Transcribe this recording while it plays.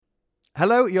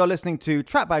Hello, you're listening to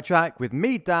Track by Track with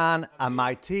me, Dan, and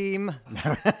my team.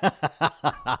 No.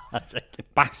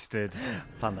 Bastard.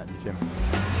 Plan that in the gym.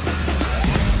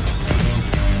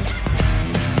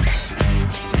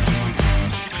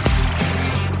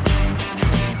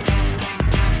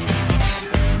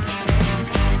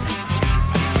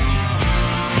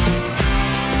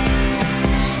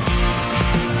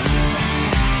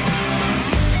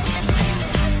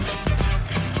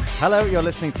 Hello, you're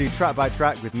listening to Track by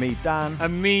Track with me, Dan.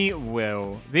 And me,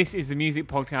 Will. This is the music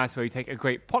podcast where we take a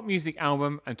great pop music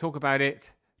album and talk about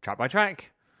it track by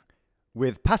track.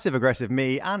 With passive-aggressive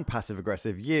me and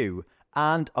passive-aggressive you.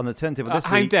 And on the turntable this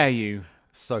How week... dare you?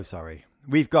 So sorry.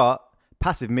 We've got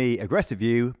Passive Me, Aggressive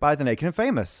You by The Naked and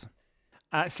Famous.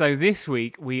 So this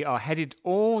week we are headed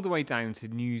all the way down to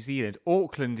New Zealand,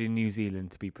 Auckland in New Zealand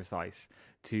to be precise,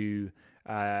 to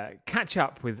catch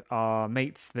up with our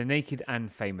mates, The Naked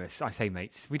and Famous. I say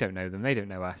mates, we don't know them, they don't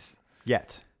know us.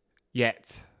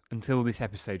 Yet, until this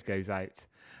episode goes out.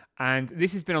 And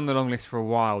this has been on the long list for a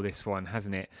while, this one,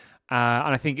 hasn't it?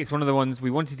 And I think it's one of the ones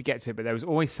we wanted to get to, but there was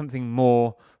always something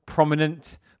more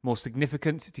prominent, more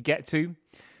significant to get to.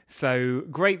 So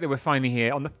great that we're finally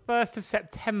here on the 1st of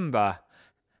September.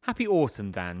 Happy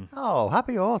autumn, Dan. Oh,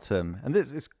 happy autumn. And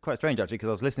this is quite strange, actually, because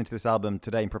I was listening to this album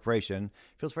today in preparation.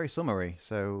 It feels very summery.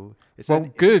 So it's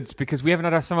good, because we haven't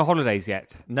had our summer holidays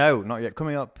yet. No, not yet.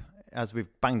 Coming up, as we've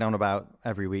banged down about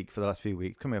every week for the last few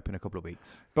weeks, coming up in a couple of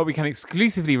weeks. But we can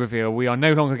exclusively reveal we are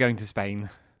no longer going to Spain.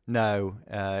 No,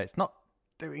 it's not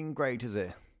doing great, is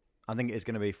it? I think it's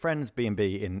going to be Friends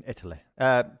B&B in Italy.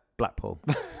 Blackpool.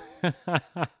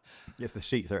 Yes, the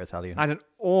sheets are Italian. I had an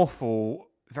awful...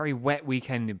 very wet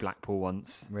weekend in Blackpool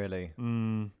once. Really?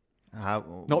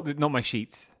 How? Not my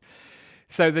sheets.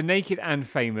 So The Naked and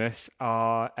Famous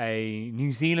are a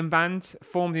New Zealand band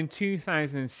formed in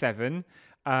 2007.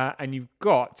 And you've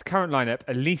got current lineup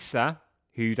Elisa,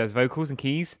 who does vocals and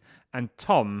keys, and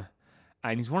Tom.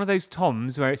 And he's one of those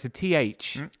Toms where it's a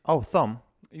TH. Oh, Thom?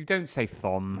 You don't say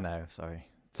Thom. No, sorry.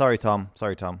 Sorry, Tom.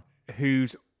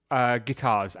 Who's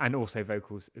guitars and also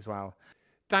vocals as well.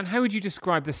 Dan, how would you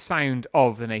describe the sound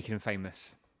of The Naked and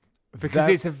Famous? Because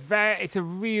it's a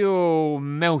real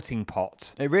melting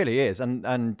pot. It really is.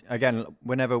 And again,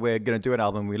 whenever we're going to do an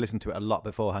album, we listen to it a lot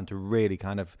beforehand to really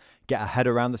kind of get a head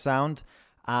around the sound.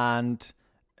 And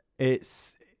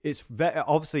it's very,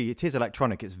 obviously it is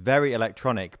electronic. It's very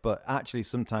electronic, but actually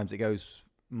sometimes it goes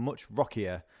much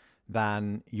rockier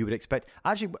than you would expect.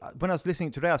 Actually, when I was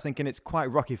listening today, I was thinking it's quite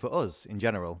rocky for us in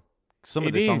general. Some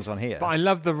of the songs on here. But I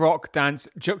love the rock dance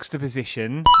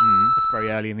juxtaposition. It's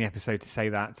very early in the episode to say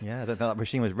that. Yeah, I don't think that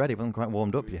machine was ready. It wasn't quite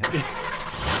warmed up yet.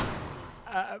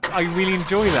 I really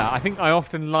enjoy that. I think I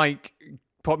often like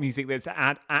pop music that's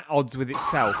at odds with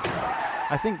itself.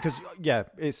 I think because,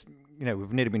 it's,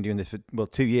 we've nearly been doing this for,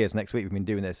 2 years. Next week we've been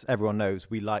doing this. Everyone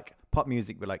knows we like pop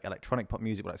music, we like electronic pop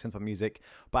music, we like synth pop music.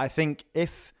 But I think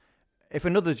if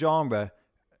another genre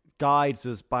guides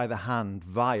us by the hand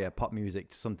via pop music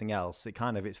to something else,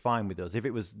 it's fine with us. If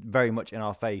it was very much in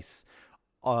our face,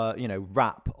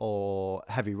 rap or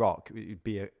heavy rock,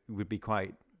 it would be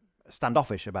quite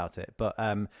standoffish about it. But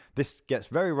this gets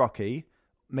very rocky,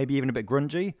 maybe even a bit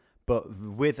grungy, but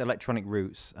with electronic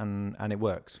roots, and it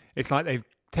works. It's like they've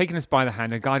taken us by the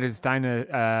hand and guided us down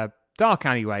a dark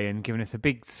alleyway and given us a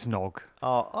big snog.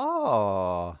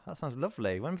 Oh, that sounds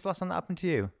lovely. When was the last time that happened to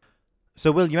you?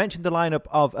 So, Will, you mentioned the lineup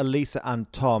of Elisa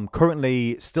and Tom,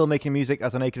 currently still making music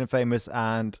as The Naked and Famous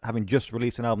and having just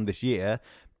released an album this year.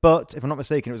 But, if I'm not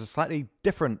mistaken, it was a slightly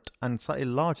different and slightly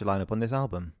larger lineup on this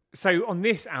album. So, on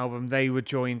this album, they were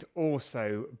joined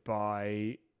also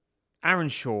by Aaron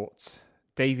Short,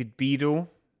 David Beadle,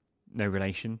 no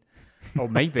relation, or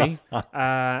maybe,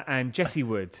 and Jesse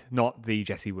Wood, not the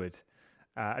Jesse Wood,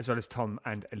 as well as Tom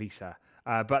and Elisa.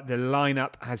 But the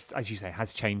lineup has, as you say,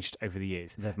 has changed over the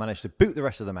years. They've managed to boot the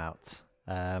rest of them out.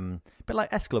 A bit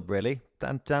like S Club, really.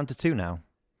 Down to 2 now.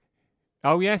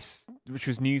 Oh, yes, which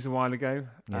was news a while ago.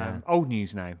 Yeah. Old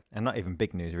news now. And not even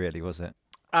big news, really, was it?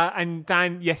 And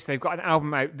Dan, yes, they've got an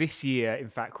album out this year, in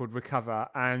fact, called Recover,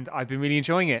 and I've been really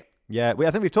enjoying it. Yeah, I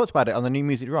think we've talked about it on the New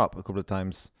Music Drop a couple of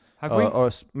times. Have we? Or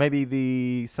maybe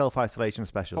the Self-Isolation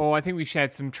special. Or I think we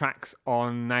shared some tracks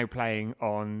on Now Playing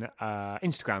on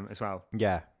Instagram as well.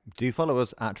 Yeah. Do follow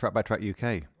us at Track by Track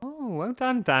UK. Oh, well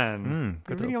done, Dan.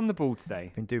 You're really on the ball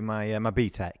today. Been doing my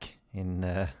BTEC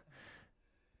in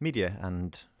media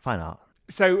and fine art.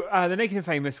 So, The Naked and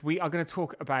Famous, we are going to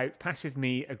talk about Passive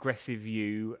Me, Aggressive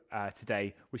You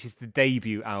today, which is the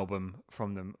debut album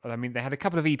from them. I mean, they had a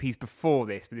couple of EPs before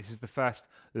this, but this was the first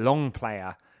long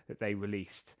player that they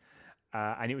released.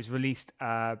 and it was released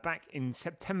back in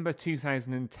September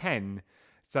 2010.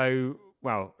 So,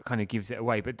 well, it kind of gives it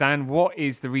away. But Dan, what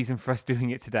is the reason for us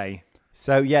doing it today?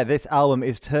 So, yeah, this album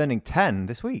is turning 10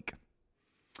 this week.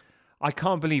 I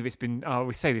can't believe it's been,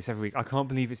 we say this every week, I can't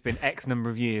believe it's been X number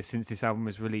of years since this album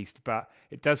was released, but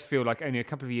it does feel like only a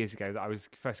couple of years ago that I was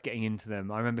first getting into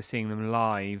them. I remember seeing them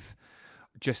live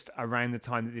just around the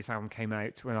time that this album came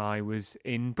out when I was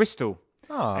in Bristol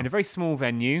in a very small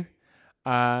venue,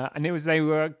 and it was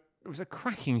a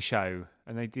cracking show,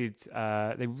 and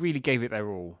they really gave it their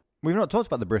all. We've not talked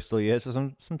about the Bristol years for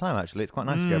some time, actually. It's quite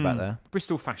nice to go back there.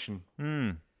 Bristol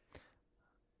fashion.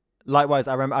 Likewise,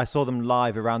 I remember I saw them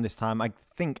live around this time. I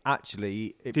think,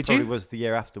 actually, it probably was the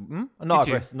year after. Not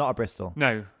at Bristol.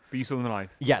 No, but you saw them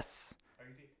live. Yes.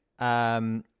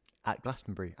 At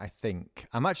Glastonbury, I think.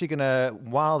 I'm actually going to,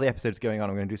 while the episode's going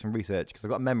on, I'm going to do some research because I've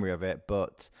got a memory of it,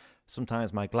 but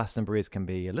sometimes my Glastonburys can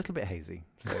be a little bit hazy.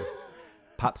 So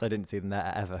perhaps I didn't see them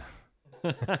there ever.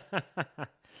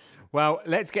 Well,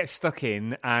 let's get stuck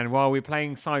in, and while we're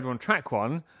playing side one, track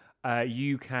one,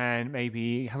 you can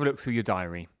maybe have a look through your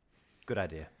diary. Good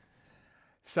idea.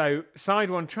 So, side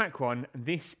one, track one,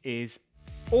 this is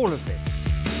All of This.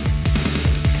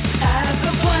 As the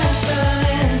plans turn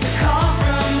into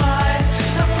compromise,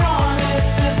 the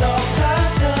promises all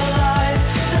turn to lies.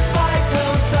 The spike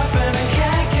builds up and I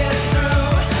can't get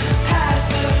through.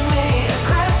 Passively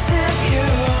aggressive you.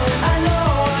 I know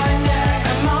I nag,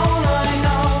 I moan, I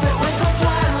know, but with a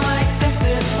plan like this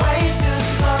is way too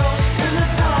slow. And the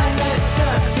time it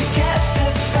took to get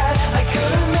this bad, I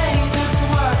could have made this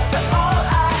work, but all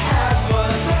I had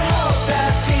was the hope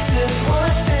that pieces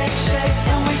would take shape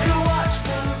and we could watch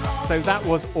them all. So that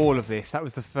was All of This. That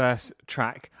was the first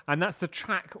track. And that's the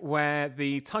track where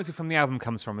the title from the album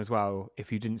comes from as well,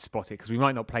 if you didn't spot it, because we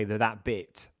might not play that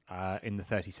bit in the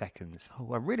 30 seconds.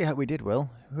 Oh, I really hope we did, Will.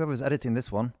 Whoever's editing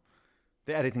this one.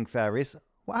 The editing fairies.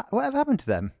 Whatever happened to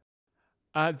them?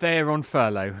 They're on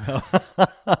furlough. I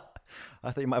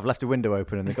thought you might have left a window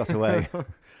open and they got away.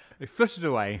 They fluttered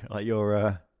away. Like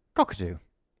your cockatoo.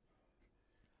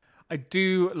 I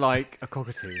do like a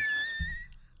cockatoo.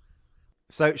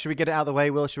 So, should we get it out of the way,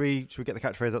 Will? Should we get the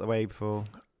catchphrase out of the way before?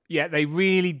 Yeah, they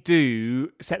really do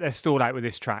set their stall out with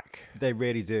this track. They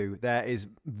really do. There is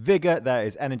vigour, there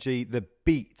is energy, the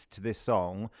beat to this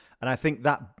song. And I think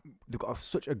that they've got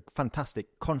such a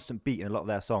fantastic, constant beat in a lot of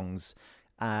their songs.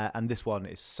 And this one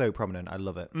is so prominent. I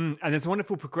love it. And there's a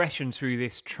wonderful progression through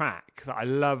this track that I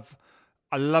love.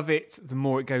 I love it the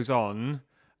more it goes on.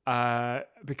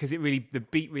 Because the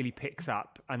beat really picks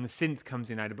up and the synth comes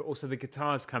in out, but also the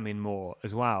guitars come in more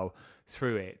as well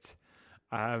through it.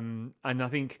 And I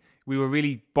think we were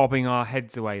really bobbing our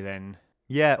heads away then.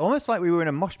 Yeah, almost like we were in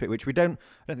a mosh pit, which I don't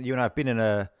think you and I have been in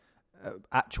a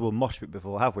actual mosh pit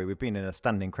before, have we? We've been in a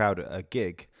standing crowd at a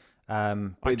gig. I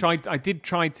did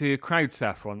try to crowd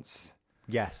surf once.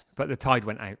 Yes. But the tide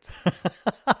went out.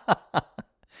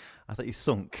 I thought you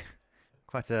sunk.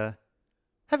 Quite a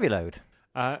heavy load.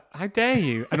 How dare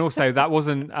you? And also, that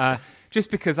wasn't just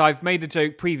because I've made a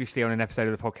joke previously on an episode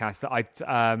of the podcast that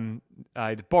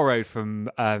I'd borrowed from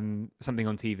something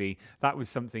on TV. That was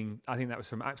something, I think that was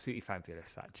from Absolutely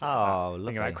Fabulous, actually. Oh, lovely.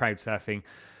 Thing about crowd surfing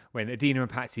when Adina and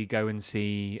Patsy go and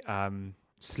see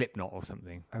Slipknot or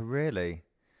something. Oh, really?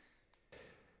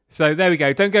 So there we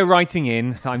go. Don't go writing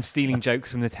in. I'm stealing jokes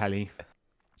from the telly.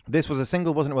 This was a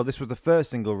single, wasn't it? Well, this was the first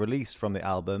single released from the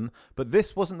album, but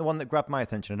this wasn't the one that grabbed my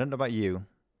attention. I don't know about you.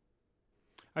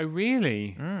 Oh,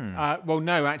 really? Well,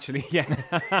 no, actually,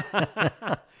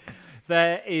 yeah.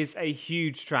 There is a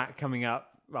huge track coming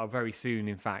up, well, very soon,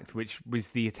 in fact, which was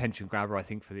the attention grabber, I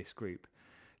think, for this group.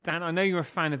 Dan, I know you're a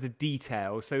fan of the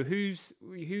detail, so who's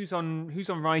on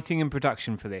writing and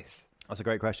production for this? That's a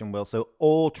great question, Will. So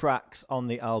all tracks on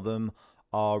the album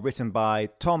are written by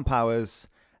Tom Powers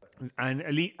and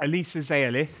Elisa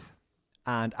Zayalith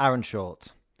and Aaron Short.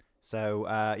 So,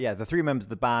 the three members of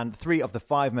the band, 3 of the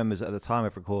 5 members at the time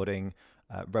of recording,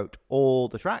 wrote all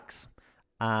the tracks,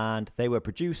 and they were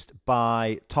produced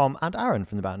by Tom and Aaron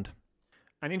from the band.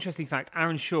 An interesting fact,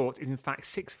 Aaron Short is in fact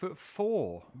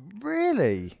 6'4".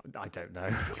 Really? I don't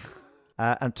know.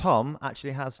 And Tom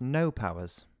actually has no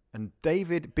powers. And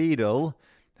David Beadle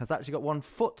has actually got 1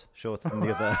 foot shorter than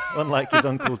the other, unlike his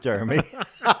uncle Jeremy.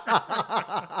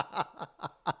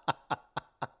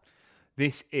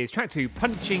 This is track 2,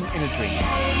 Punching in a Dream.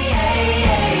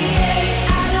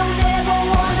 I don't ever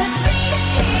wanna be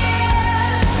here.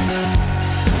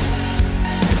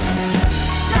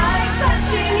 Like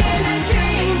punching in a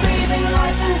dream, breathing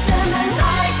life into the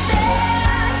night there.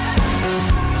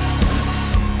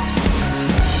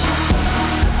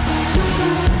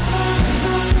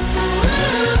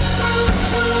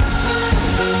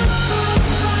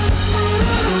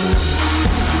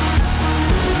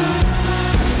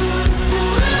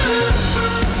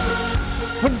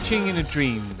 Punching in a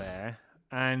Dream there,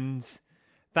 and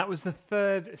that was the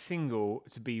third single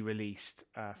to be released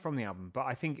from the album, but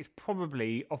I think it's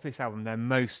probably, off this album, their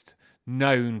most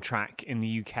known track in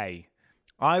the UK.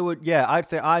 I'd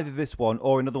say either this one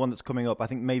or another one that's coming up. I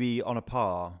think maybe on a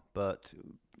par, but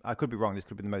I could be wrong. This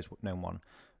could be the most known one.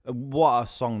 What a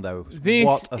song, though. This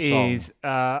what a song. is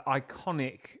an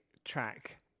iconic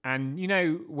track. And you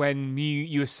know when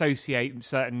you associate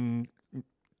certain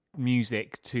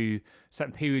music to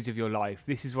certain periods of your life,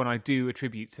 this is one I do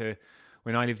attribute to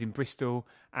when I lived in Bristol,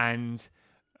 and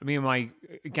me and my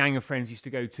gang of friends used to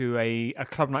go to a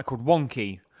club night called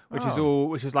Wonky, which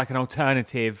was like an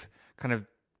alternative kind of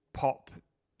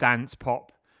dance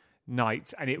pop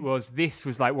night, and this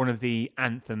was like one of the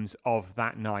anthems of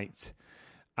that night.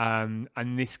 And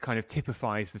this kind of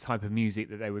typifies the type of music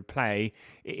that they would play.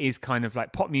 It is kind of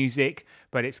like pop music,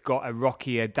 but it's got a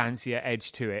rockier, dancier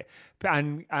edge to it.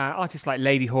 And artists like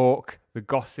Lady Hawk, The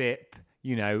Gossip,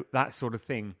 that sort of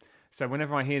thing. So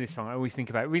whenever I hear this song, I always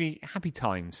think about really happy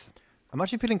times. I'm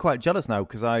actually feeling quite jealous now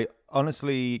because I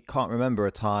honestly can't remember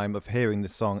a time of hearing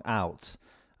this song out,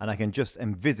 and I can just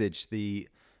envisage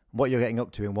what you're getting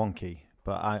up to in Wonky.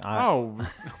 But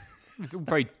it's all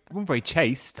very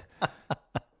chaste.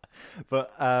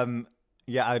 But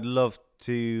I'd love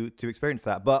to experience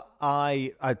that. But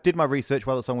I did my research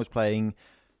while the song was playing.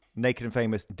 Naked and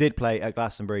Famous did play at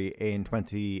Glastonbury in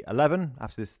 2011,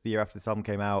 the year after this album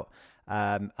came out.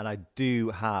 And I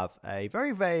do have a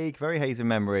very vague, very hazy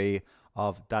memory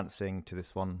of dancing to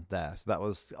this one there. So that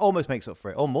was almost makes up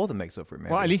for it, or more than makes up for it,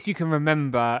 maybe. Well, at least you can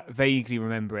vaguely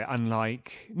remember it,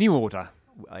 unlike New Order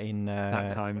in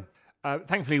that time.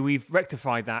 Thankfully, we've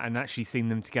rectified that and actually seen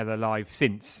them together live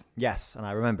since. Yes, and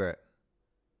I remember it.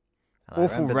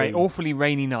 Awfully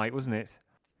rainy night, wasn't it?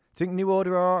 Do you think New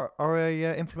Order are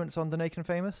a influence on the Naked and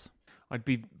Famous? I'd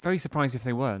be very surprised if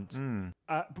they weren't.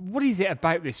 But what is it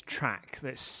about this track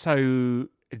that's so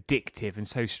addictive and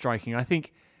so striking? I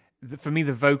think, for me,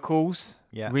 the vocals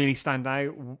really stand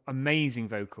out. Amazing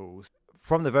vocals.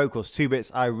 From the vocals, two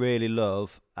bits I really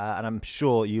love, and I'm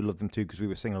sure you love them too because we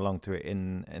were singing along to it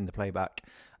in the playback.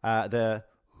 The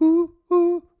ooh,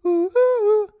 ooh, ooh,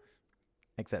 ooh,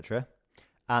 etc.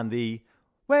 And the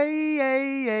wait.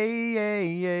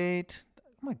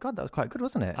 Oh my God, that was quite good,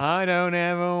 wasn't it? I don't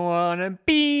ever want to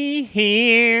be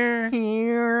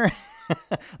here.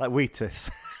 Like Wheatus.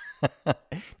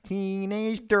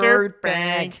 Teenage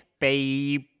Dirtbag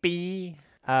baby.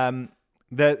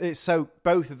 It's so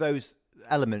both of those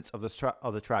elements of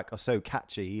the track are so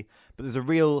catchy, but there's a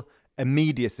real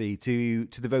immediacy to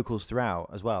the vocals throughout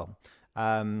as well.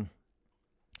 And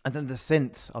then the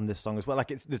synths on this song as well. Like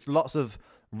there's lots of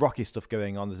rocky stuff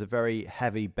going on. There's a very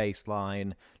heavy bass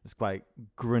line. There's quite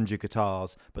grungy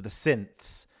guitars, but the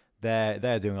synths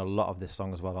they're doing a lot of this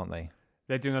song as well, aren't they?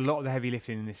 They're doing a lot of the heavy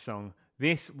lifting in this song.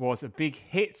 This was a big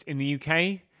hit in the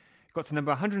UK. Got to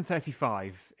number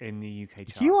 135 in the UK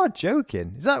chart. You are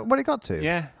joking. Is that what it got to?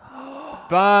 Yeah.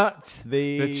 But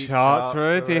the charts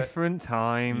were a different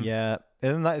time. Yeah,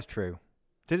 and that is true.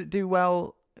 Did it do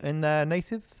well in their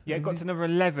native? Yeah, it got to number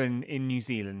 11 in New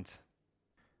Zealand.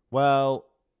 Well,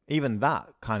 even that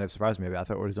kind of surprised me a bit. I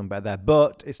thought it would have done better there.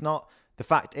 But it's not. The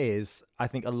fact is, I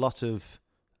think a lot of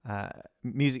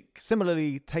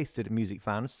similarly tasted music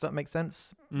fans, does that make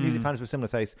sense? Music fans with similar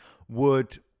taste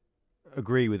would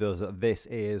agree with us that this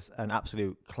is an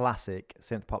absolute classic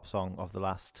synth pop song of the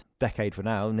last decade for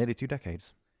now, nearly 2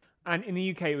 decades. And in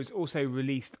the UK, it was also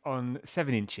released on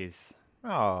 7 inches.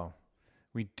 Oh.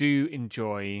 We do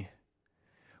enjoy...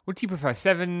 What do you prefer,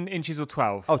 7 inches or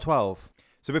 12? Oh, 12.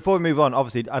 So before we move on,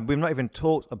 obviously, we've not even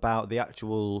talked about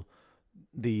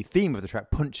the theme of the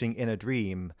track, Punching in a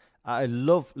Dream.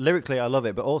 Lyrically, I love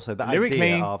it, but also that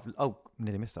idea of... Oh,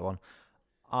 nearly missed that one.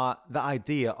 The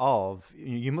idea of,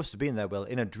 you must have been there, Will,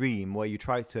 in a dream where you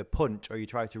try to punch or you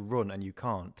try to run and you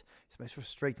can't. It's the most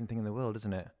frustrating thing in the world,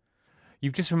 isn't it?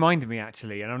 You've just reminded me,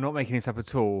 actually, and I'm not making this up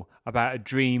at all, about a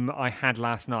dream I had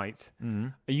last night.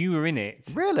 You were in it.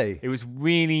 Really? It was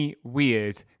really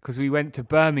weird because we went to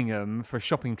Birmingham for a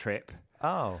shopping trip.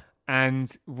 Oh.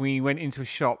 And we went into a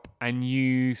shop and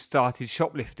you started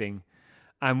shoplifting.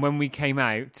 And when we came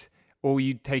out, all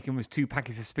you'd taken was 2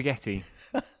 packets of spaghetti.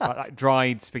 like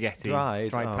dried spaghetti.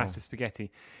 Dried pasta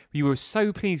spaghetti. You were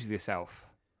so pleased with yourself.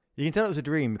 You can tell it was a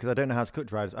dream because I don't know how to cook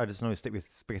dried. I just know to stick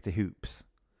with spaghetti hoops.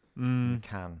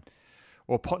 Can.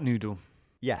 Or pot noodle.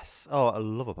 Yes. Oh, I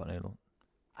love a pot noodle.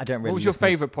 I don't really. What was your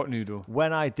favourite pot noodle?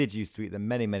 When I did used to eat them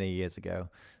many, many years ago,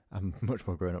 I'm much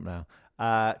more grown up now.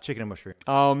 Chicken and mushroom.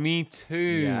 Oh, me too.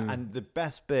 Yeah, and the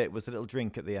best bit was the little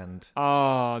drink at the end.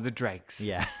 Oh, the dregs.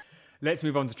 Yeah. Let's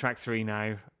move on to track 3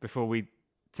 now before we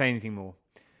say anything more.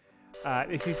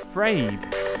 This is Frayed.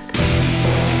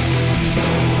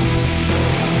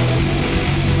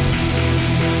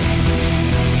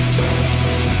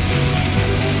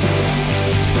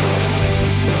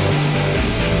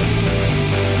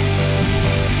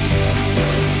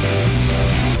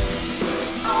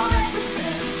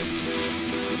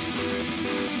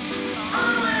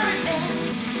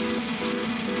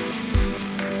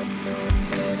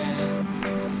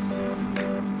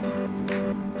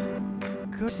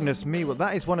 Goodness me, well,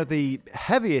 that is one of the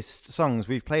heaviest songs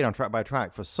we've played on Track by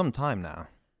Track for some time now.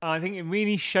 I think it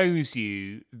really shows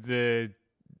you the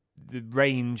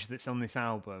range that's on this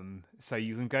album. So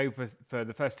you can go for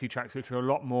the first two tracks, which are a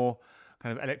lot more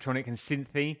kind of electronic and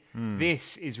synthy.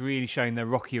 This is really showing their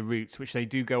rockier roots, which they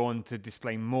do go on to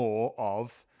display more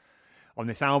of on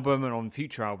this album and on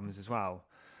future albums as well.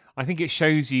 I think it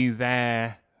shows you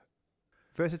their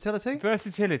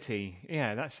Versatility?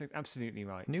 Yeah, that's absolutely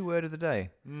right. New word of the day.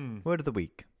 Word of the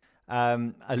week.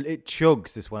 It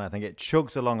chugs, this one, I think. It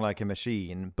chugs along like a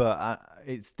machine, but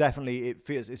it's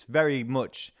very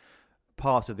much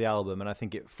part of the album, and I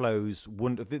think it flows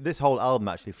wonderfully. This whole album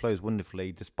actually flows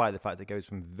wonderfully, despite the fact it goes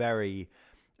from very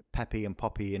peppy and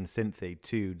poppy and synthy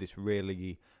to this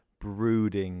really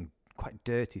brooding, quite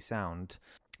dirty sound.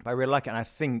 But I really like it, and I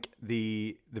think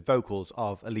the vocals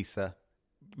of Elisa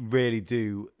really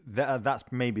do. That's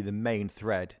maybe the main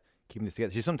thread keeping this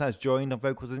together. She's sometimes joined on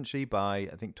vocals, isn't she? By,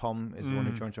 I think Tom is the one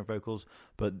who joins on vocals,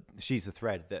 but she's the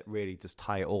thread that really just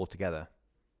tie it all together.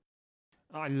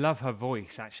 I love her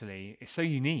voice, actually. It's so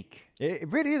unique.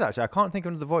 It really is, actually. I can't think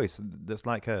of another voice that's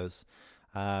like hers.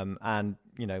 And,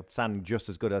 sounding just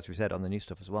as good, as we said, on the new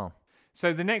stuff as well.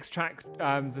 So the next track,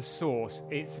 The Source,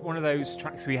 it's one of those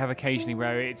tracks we have occasionally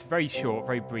where it's very short,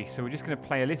 very brief. So we're just going to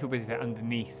play a little bit of it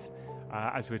underneath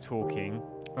as we're talking.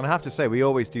 And I have to say, we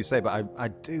always do say, but I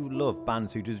do love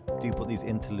bands who just do put these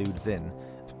interludes in.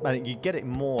 And you get it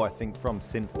more, I think, from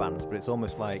synth bands, but it's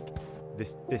almost like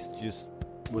this just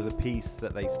was a piece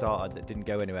that they started that didn't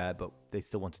go anywhere, but they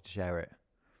still wanted to share it.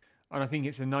 And I think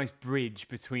it's a nice bridge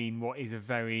between what is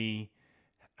a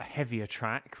heavier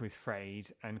track with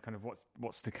Frayed and kind of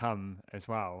what's to come as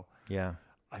well. Yeah.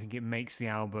 I think it makes the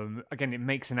album, again, it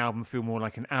makes an album feel more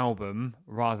like an album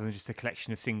rather than just a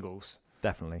collection of singles.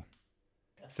 Definitely.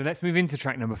 So let's move into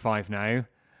track number 5 now.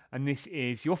 And this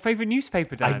is your favourite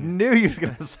newspaper, Dan. I knew you was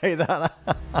going to say that.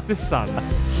 The Sun.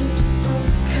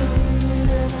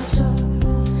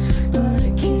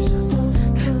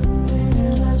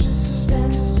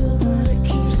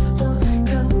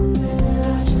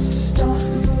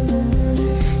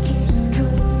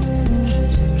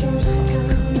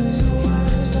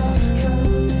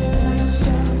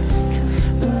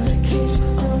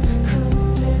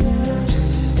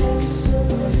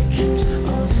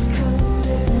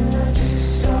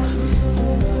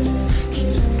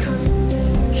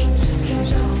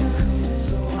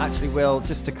 Will,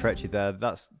 just to correct you there,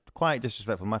 that's quite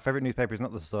disrespectful. My favourite newspaper is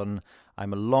not The Sun.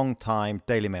 I'm a long-time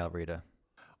Daily Mail reader.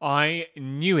 I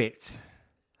knew it.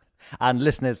 And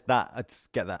listeners, that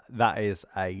is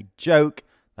a joke.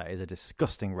 That is a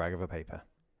disgusting rag of a paper.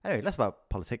 Anyway, less about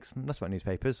politics, less about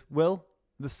newspapers. Will,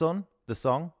 The Sun, the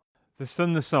song? The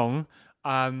Sun, the song.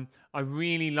 I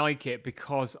really like it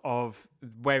because of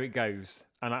where it goes.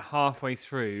 And like halfway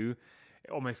through,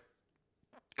 it almost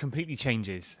completely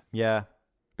changes. Yeah.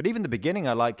 But even the beginning,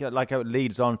 I like how it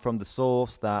leads on from The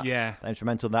Source, that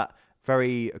instrumental, that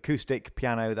very acoustic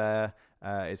piano there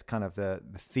is kind of the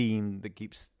theme that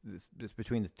keeps this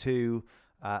between the two.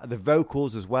 The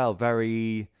vocals as well,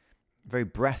 very, very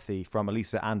breathy from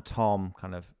Elisa and Tom,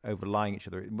 kind of overlying each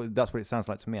other. That's what it sounds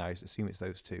like to me. I assume it's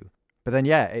those two. But then,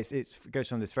 it goes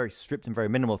from this very stripped and very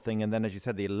minimal thing, and then, as you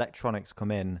said, the electronics come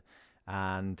in,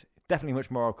 and definitely much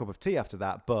more a cup of tea after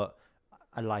that, but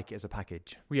I like it as a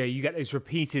package. Well, yeah, you get those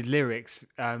repeated lyrics,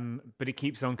 but it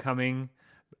keeps on coming,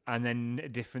 and then a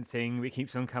different thing, it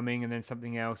keeps on coming, and then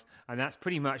something else. And that's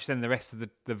pretty much then the rest of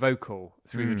the vocal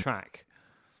through the track.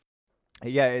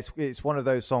 Yeah, it's one of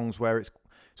those songs where it's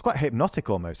quite hypnotic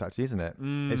almost, actually, isn't it?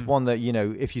 It's one that,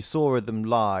 if you saw them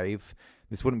live,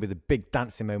 this wouldn't be the big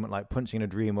dancing moment like Punching in a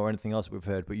Dream or anything else we've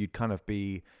heard, but you'd kind of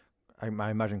be, I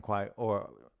imagine, quite, or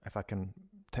if I can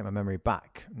take my memory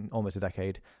back almost a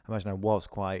decade, I imagine I was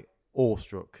quite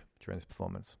awestruck during this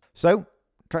performance. So,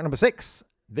 track number 6,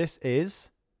 this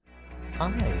is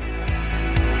Eyes.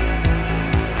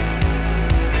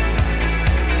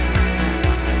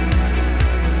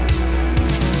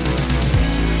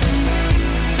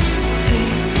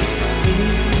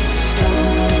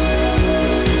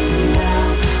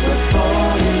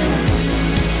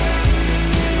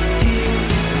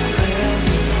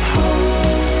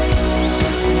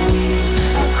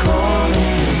 Call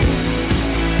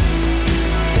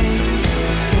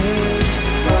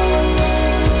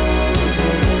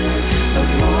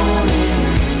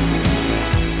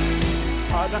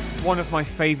that's one of my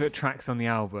favourite tracks on the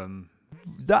album.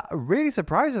 That really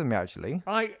surprises me, actually.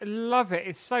 I love it.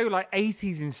 It's so like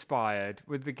 80s inspired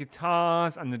with the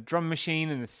guitars and the drum machine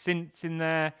and the synths in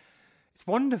there. It's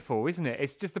wonderful, isn't it?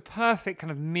 It's just the perfect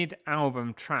kind of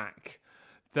mid-album track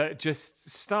that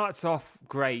just starts off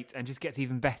great and just gets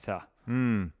even better.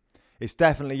 It's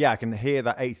definitely, yeah, I can hear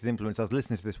that 80s influence. I was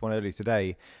listening to this one earlier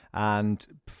today, and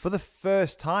for the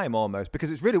first time almost,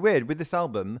 because it's really weird with this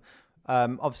album.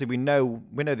 Obviously, we know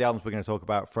the albums we're going to talk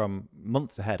about from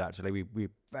months ahead. Actually,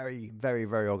 we're very, very,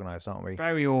 very organised, aren't we?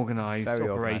 Very organised Very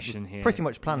operation organised. here. Pretty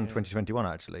much planned 2021.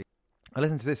 Actually, I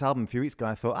listened to this album a few weeks ago,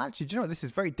 and I thought, actually, do you know what? This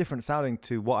is very different sounding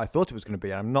to what I thought it was going to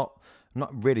be. And I'm not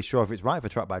really sure if it's right for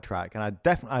track by track. And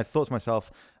I thought to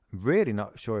myself, really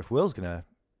not sure if Will's going to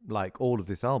like all of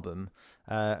this album.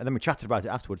 And then we chatted about it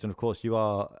afterwards, and of course, you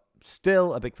are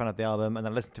still a big fan of the album. And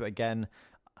then I listened to it again.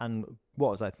 And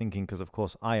what was I thinking? Because, of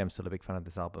course, I am still a big fan of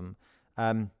this album.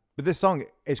 But this song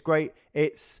is great.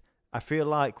 I feel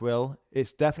like, Will,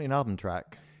 it's definitely an album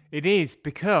track. It is,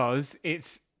 because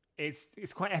it's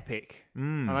quite epic.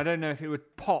 And I don't know if it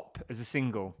would pop as a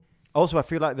single. Also, I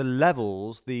feel like the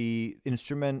levels, the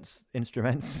instruments,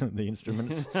 the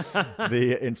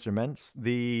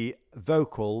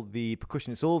vocal, the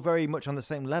percussion, it's all very much on the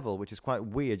same level, which is quite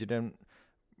weird. You don't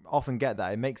often get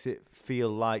that. It makes it feel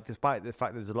like, despite the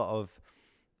fact there's a lot of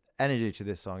energy to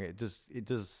this song,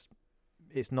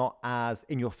 it's not as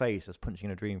in your face as Punching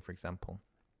in a Dream, for example.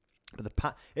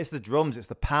 But it's the drums, it's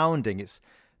the pounding, it's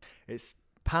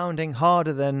pounding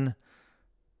harder than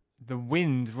The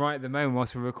wind right at the moment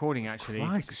whilst we're recording, actually.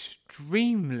 Christ. It's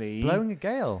extremely blowing a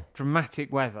gale.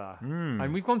 dramatic weather.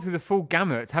 And we've gone through the full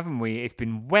gamut, haven't we? It's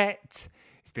been wet,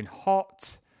 it's been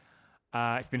hot,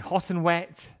 it's been hot and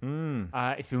wet,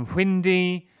 it's been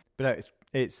windy. But no,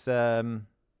 it's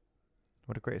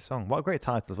what a great song. What a great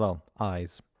title as well.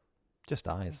 Eyes. Just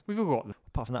Eyes. We've all got them.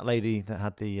 Apart from that lady that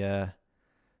had the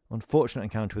unfortunate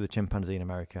encounter with a chimpanzee in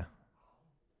America.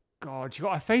 God, she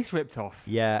got her face ripped off.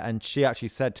 Yeah, and she actually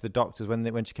said to the doctors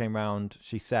when she came round,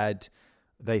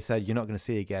 they said, you're not going to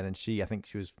see again. And I think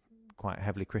she was quite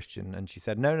heavily Christian, and she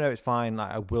said, no, it's fine. Like,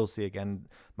 I will see again.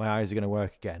 My eyes are going to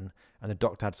work again. And the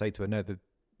doctor had to say to her, no, the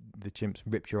chimps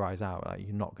ripped your eyes out. Like,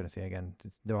 you're not going to see again.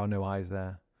 There are no eyes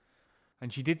there.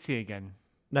 And she did see again.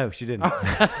 No, she didn't.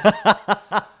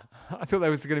 I thought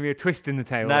there was going to be a twist in the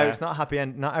tale. No, there. it's not a happy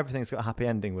end. Not everything's got a happy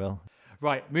ending, Will.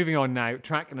 Right, moving on now.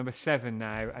 Track number 7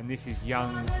 now, and this is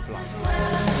Young Blood.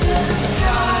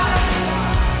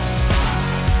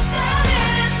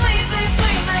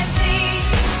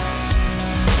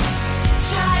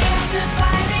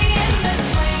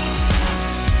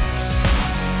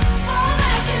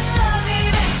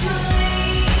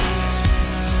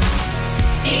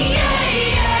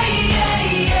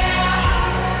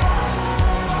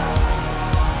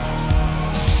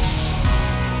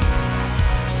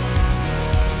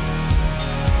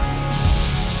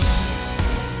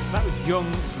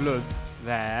 Young Blood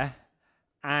there,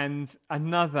 and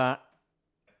another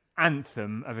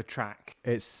anthem of a track.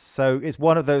 It's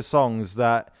one of those songs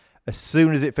that as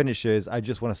soon as it finishes, I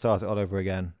just want to start it all over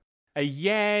again.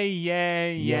 Yeah.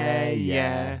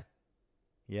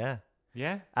 Yeah.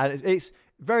 And it's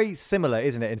very similar,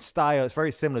 isn't it? In style, it's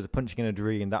very similar to Punching in a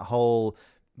Dream. That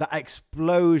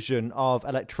explosion of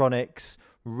electronics,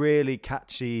 really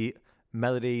catchy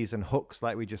melodies and hooks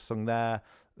like we just sung there.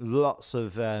 Lots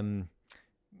of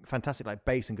fantastic like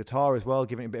bass and guitar as well,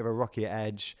 giving it a bit of a rockier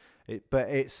edge. But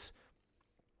it's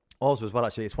also as well,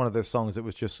 actually, it's one of those songs that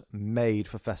was just made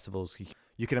for festivals.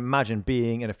 You can imagine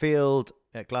being in a field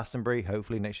at Glastonbury,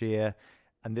 hopefully next year,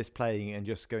 and this playing and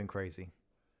just going crazy.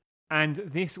 And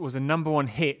this was a number 1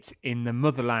 hit in the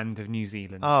motherland of New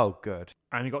Zealand. Oh, good.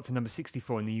 And it got to number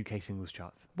 64 in the UK singles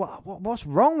charts. What's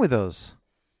wrong with us?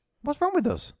 What's wrong with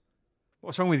us?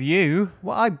 What's wrong with you?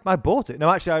 Well, I bought it. No,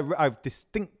 actually, I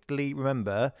distinctly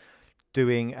remember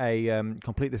doing a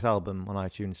complete this album on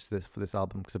iTunes for this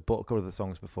album because I bought a couple of the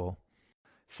songs before.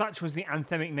 Such was the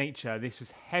anthemic nature. This was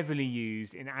heavily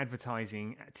used in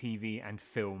advertising, TV and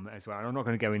film as well. And I'm not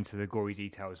going to go into the gory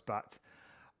details, but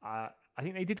I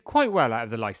think they did quite well out of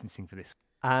the licensing for this.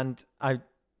 And I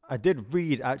did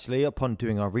read, actually, upon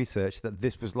doing our research, that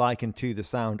this was likened to the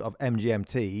sound of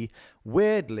MGMT.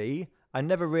 Weirdly, I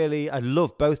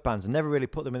love both bands. I never really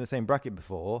put them in the same bracket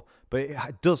before, but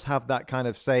it does have that kind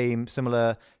of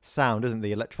similar sound, doesn't it?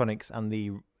 The electronics and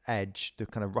the edge, the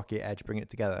kind of rocky edge, bringing it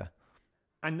together.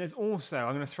 And there's also,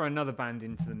 I'm going to throw another band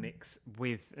into the mix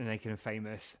with Naked and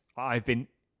Famous. I've been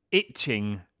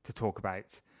itching to talk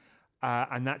about,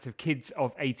 and that's of Kids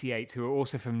of 88, who are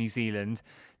also from New Zealand.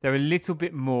 They're a little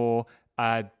bit more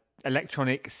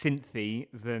electronic synthy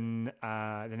than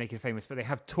the Naked and Famous, but they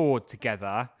have toured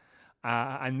together.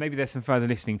 And maybe there's some further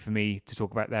listening for me to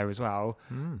talk about there as well.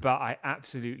 But I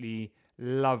absolutely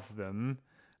love them.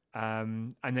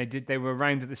 And they were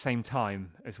around at the same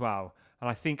time as well. And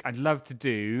I think I'd love to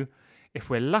do, if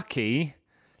we're lucky,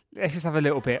 let's just have a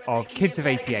little bit of Kids of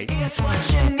 88. It's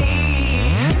what you need.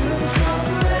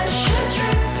 Pressure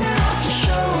dripping off your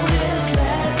shoulders.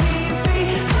 Let me be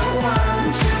the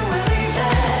one to relieve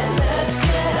that. Let's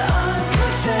get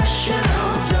unprofessional.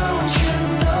 Don't you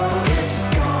know it's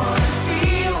gonna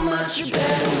feel much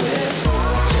better with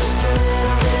just a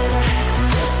little bit,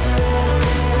 just a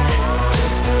little bit,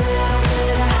 just a little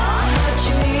bit. It's what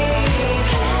you need.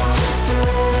 Just a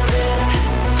little bit,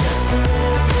 just a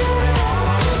little bit,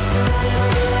 just a little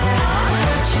bit. It's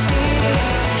what you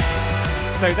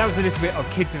need. So that was a little bit of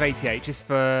Kids of 88, just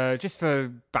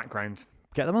for background.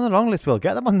 Get them on the long list, Will.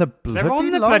 Get them on the bloody They're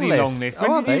on the long bloody list. long list. When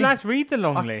Are did you they? last read the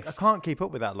long I list? can't keep up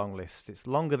with that long list. It's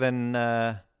longer than...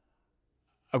 A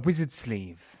wizard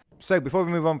sleeve. So before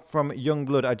we move on from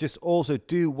Youngblood, I just also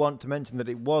do want to mention that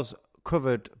it was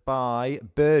covered by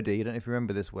Birdie. I don't know if you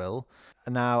remember this, Will.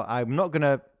 Now, I'm not going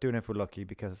to do an If We're Lucky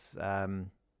because we've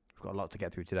got a lot to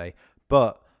get through today.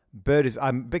 But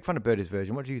I'm a big fan of Birdie's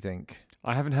version. What do you think?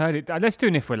 I haven't heard it. Let's do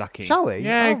an If We're Lucky. Shall we?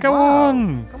 Yeah, Oh, go wow.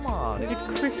 on. Come on. It's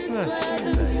Christmas. To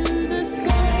the sky.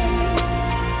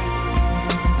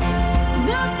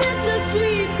 The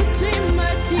bittersweet between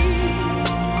my teeth.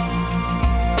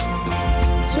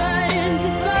 Trying to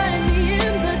find the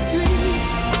in-between.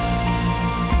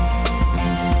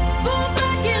 Fall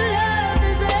back in love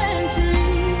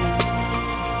eventually.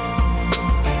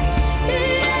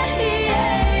 Yeah,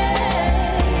 yeah, yeah.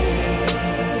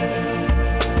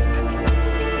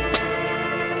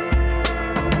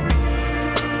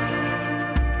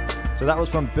 So that was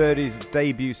from Birdie's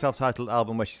debut self-titled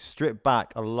album where she stripped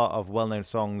back a lot of well-known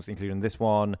songs, including this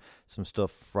one, some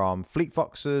stuff from Fleet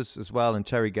Foxes as well, and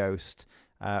Cherry Ghost.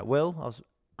 Will, I was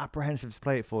apprehensive to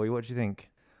play it for you. What do you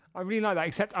think? I really like that,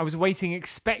 except I was waiting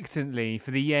expectantly for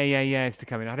the yeah, yeah, yeahs to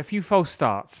come in. I had a few false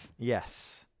starts,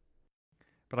 Yes.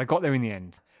 but I got there in the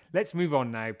end. Let's move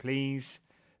on now, please,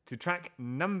 to track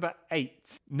number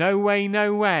 8. No Way,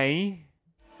 No Way.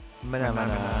 Mana,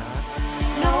 mana.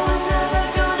 No, I'm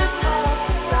never gonna talk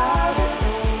about it. No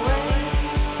way,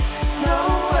 no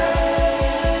way.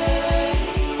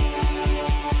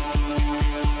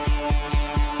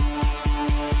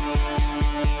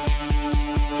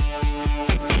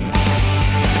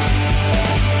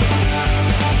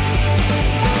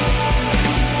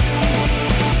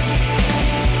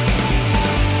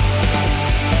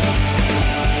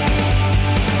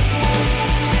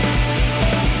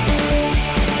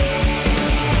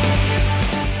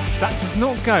 That does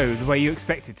not go the way you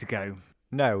expect it to go.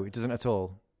 No, it doesn't at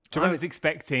all. I was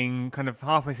expecting kind of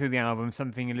halfway through the album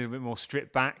something a little bit more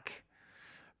stripped back,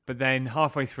 but then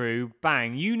halfway through,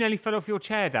 bang, you nearly fell off your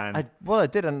chair, Dan. I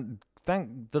did, and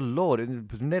thank the Lord,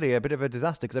 it was nearly a bit of a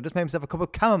disaster because I just made myself a cup of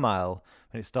chamomile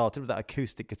when it started with that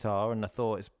acoustic guitar, and I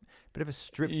thought it's a bit of a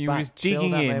stripped You back, was digging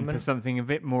chilled-out in moment. for something a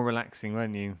bit more relaxing,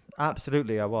 weren't you?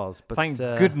 Absolutely, I was. But Thank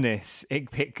goodness it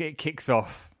kicks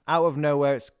off. out of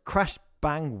nowhere, it's crash,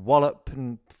 bang, wallop,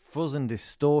 and fuzz and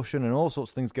distortion and all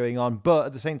sorts of things going on. But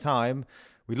at the same time,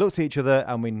 we looked at each other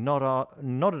and we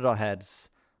nodded our heads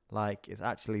like it's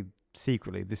actually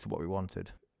secretly this is what we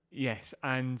wanted. Yes,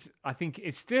 and I think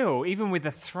it's still, even with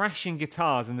the thrashing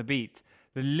guitars and the beat,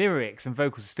 the lyrics and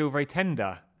vocals are still very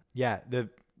tender. Yeah,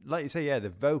 like you say, the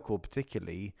vocal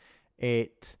particularly,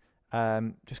 it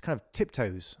just kind of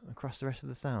tiptoes across the rest of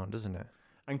the sound, doesn't it?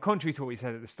 And contrary to what we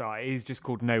said at the start, it is just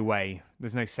called No Way.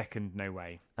 There's no second No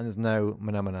Way. And there's no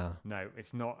mana. No,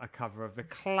 it's not a cover of the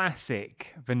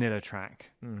classic Vanilla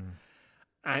track.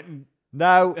 And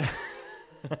No,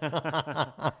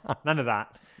 none of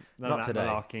that. None not of that today.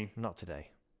 malarkey. Not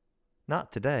today.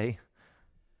 Not today.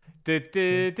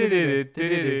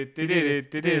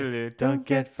 Don't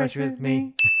get fresh with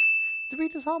me. Did we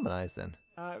just harmonise then?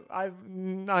 I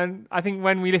think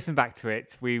when we listen back to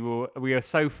it, we are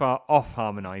so far off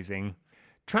harmonising.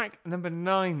 Track number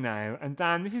 9 now, and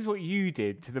Dan, this is what you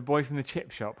did to the boy from the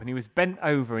chip shop when he was bent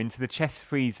over into the chest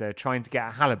freezer trying to get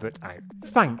a halibut out.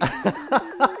 Spank.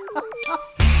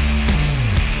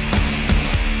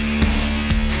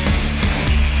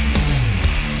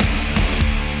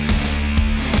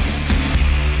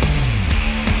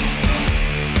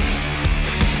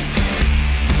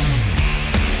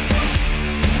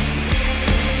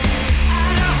 I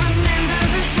don't remember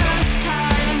the first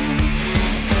time,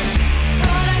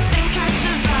 but I think I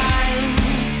survived.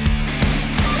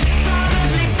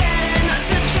 Probably better not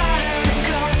to try to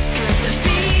recall, 'cause it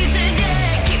feeds a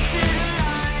day, keeps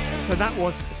So that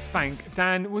was Spank.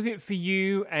 Dan, was it for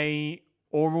you a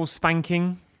oral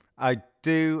spanking? I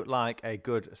do like a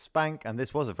good spank, and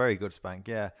this was a very good spank.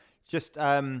 Yeah, just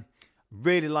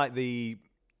really like the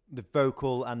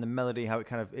vocal and the melody, how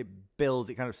it builds,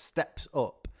 it kind of steps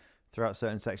up throughout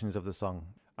certain sections of the song.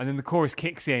 And then the chorus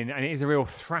kicks in, and it is a real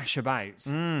thrash about.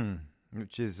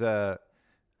 Which is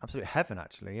absolute heaven,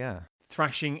 actually. Yeah.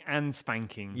 Thrashing and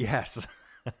spanking. Yes.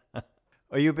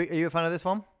 Are you a fan of this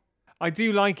one? I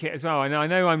do like it as well. And I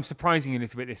know I'm surprising you a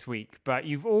little bit this week, but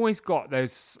you've always got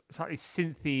those slightly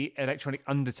synthy electronic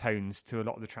undertones to a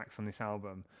lot of the tracks on this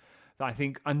album that I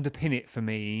think underpin it for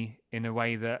me in a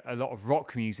way that a lot of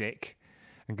rock music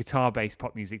and guitar-based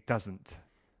pop music doesn't.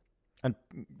 And,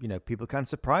 people can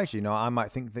surprise you. I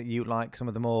might think that you like some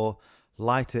of the more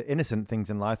lighter, innocent things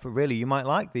in life, but really you might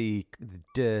like the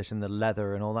dirt and the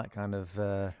leather and all that kind of...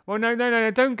 Well,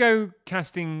 no. Don't go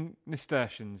casting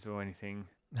nasturtiums or anything.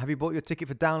 Have you bought your ticket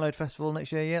for Download Festival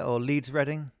next year yet? Or Leeds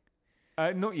Reading?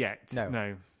 Not yet.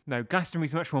 No.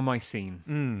 Glastonbury's much more my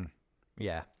scene.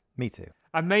 Yeah, me too.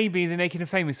 And maybe the Naked and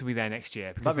Famous will be there next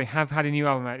year because they have had a new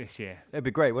album out this year. It'd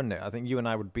be great, wouldn't it? I think you and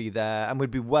I would be there, and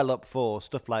we'd be well up for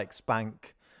stuff like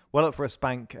Spank, well up for a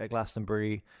Spank at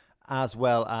Glastonbury, as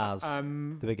well as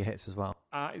the bigger hits as well.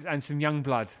 And some Young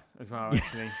Blood as well,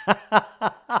 actually.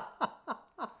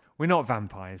 We're not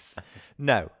vampires.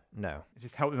 No.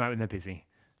 Just help them out when they're busy.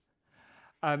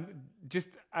 Are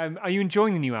you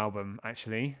enjoying the new album,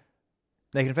 actually?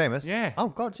 Naked and Famous? Yeah. Oh,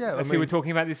 God, yeah. That's who we're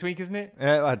talking about this week, isn't it?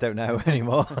 I don't know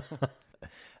anymore.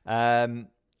 I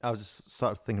was just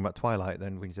started thinking about Twilight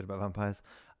then when you said about vampires.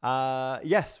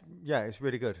 Yes. Yeah, it's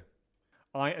really good.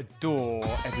 I adore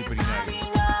Everybody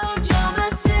Knows. knows you're my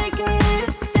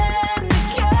sickness and the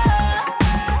cure.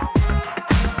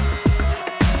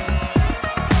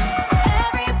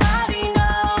 Everybody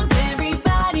knows that I'm yours.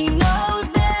 Everybody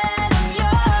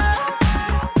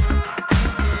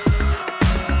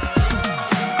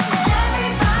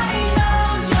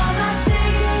knows you're my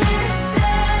sickness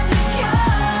and the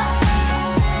cure.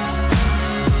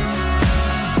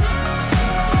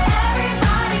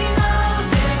 Everybody knows.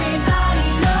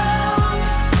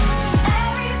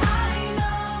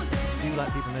 You do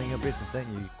like people knowing your business, don't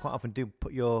you? You quite often do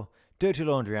put your dirty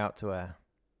laundry out to air.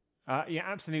 Yeah,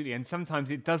 absolutely. And sometimes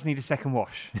it does need a second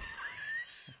wash.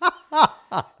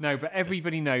 No, but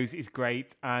Everybody Knows is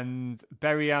great. And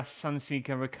Bury Us,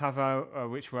 Sunseeker, Recover,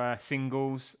 which were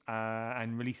singles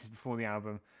and releases before the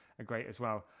album, are great as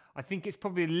well. I think it's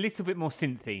probably a little bit more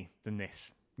synthy than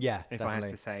this, Yeah, if definitely. I had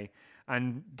to say.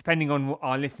 And depending on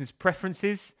our listeners'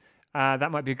 preferences,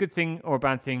 that might be a good thing or a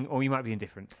bad thing, or you might be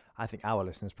indifferent. I think our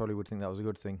listeners probably would think that was a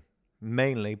good thing,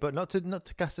 mainly, but not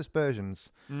to cast aspersions.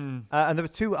 And there were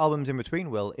two albums in between,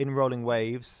 Will, In Rolling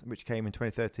Waves, which came in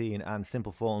 2013, and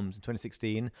Simple Forms in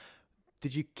 2016.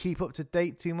 Did you keep up to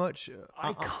date too much?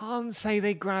 I can't say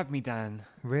they grabbed me, Dan.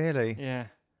 Really? Yeah.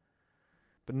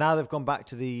 But now they've gone back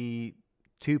to the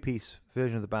two-piece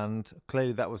version of the band.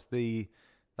 Clearly, that was the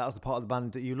part of the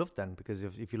band that you loved then, because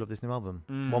if you love this new album,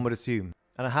 one would assume.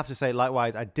 And I have to say,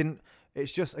 likewise, I didn't.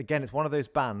 It's just, again, it's one of those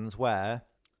bands where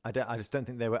I just don't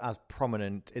think they were as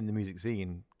prominent in the music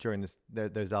scene during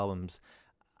those albums,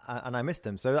 and I missed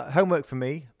them. So homework for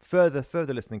me, further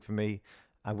listening for me.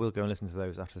 I will go and listen to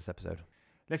those after this episode.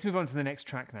 Let's move on to the next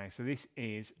track now. So this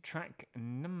is track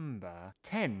number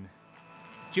 10,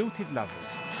 Jilted Lovers.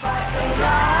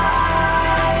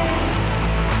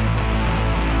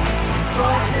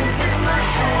 Voices in my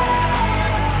head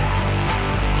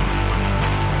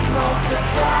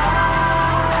multiply.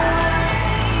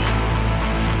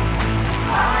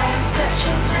 I am such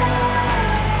a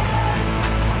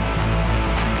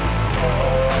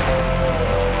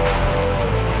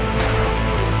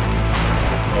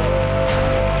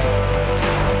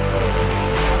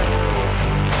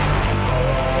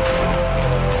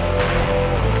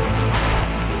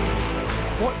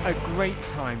What a great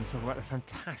time to talk about the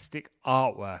fantastic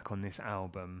artwork on this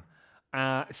album.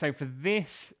 So for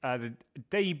this, the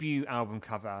debut album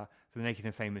cover for The Naked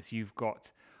and Famous, you've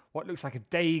got what looks like a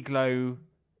day-glow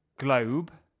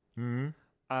globe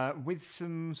with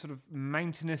some sort of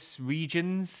mountainous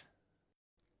regions.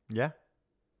 Yeah?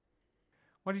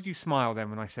 Why did you smile then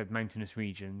when I said mountainous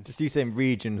regions? Just you saying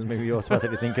regions, maybe you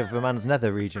automatically think of a man's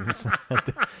nether regions.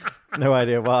 No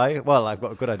idea why. Well, I've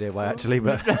got a good idea why, actually,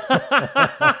 but...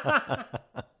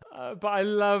 But I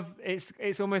love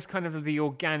it's almost kind of the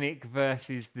organic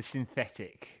versus the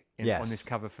synthetic on this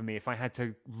cover for me. If I had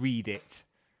to read it,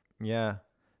 Yeah.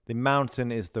 The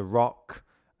mountain is the rock,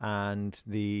 and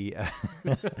the...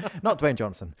 not Dwayne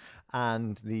Johnson.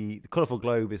 And the colourful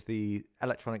globe is the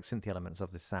electronic synth elements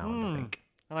of the sound, I think.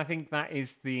 And I think that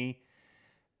is the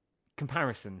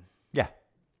comparison Yeah.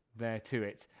 there to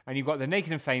it. And you've got the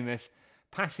Naked and Famous,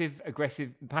 passive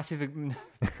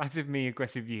me,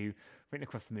 aggressive you, written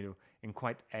across the middle in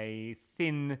quite a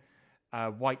thin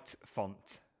white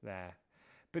font there.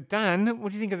 But Dan, what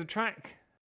do you think of the track?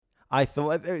 I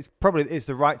thought it's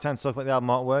the right time to talk about the album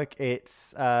artwork.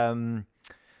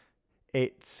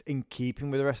 It's in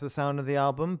keeping with the rest of the sound of the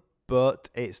album, but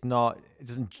it's not.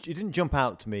 It didn't jump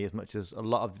out to me as much as a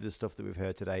lot of the stuff that we've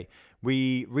heard today.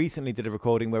 We recently did a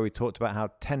recording where we talked about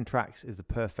how 10 tracks is the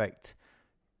perfect.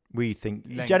 We think,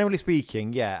 length. generally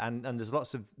speaking, yeah, and there's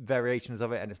lots of variations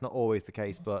of it, and it's not always the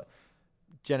case, but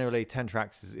generally 10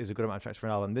 tracks is a good amount of tracks for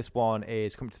an album. This one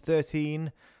is coming to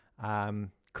 13.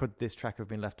 Could this track have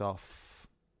been left off?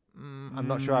 I'm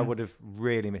not sure. I would have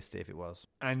really missed it if it was.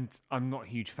 And I'm not a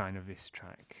huge fan of this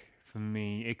track. For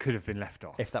me, it could have been left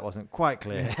off. If that wasn't quite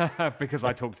clear. Because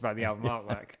I talked about the album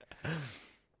artwork.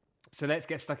 So let's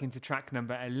get stuck into track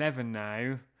number 11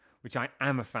 now, which I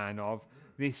am a fan of.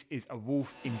 This is A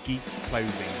Wolf in Geek's Clothing.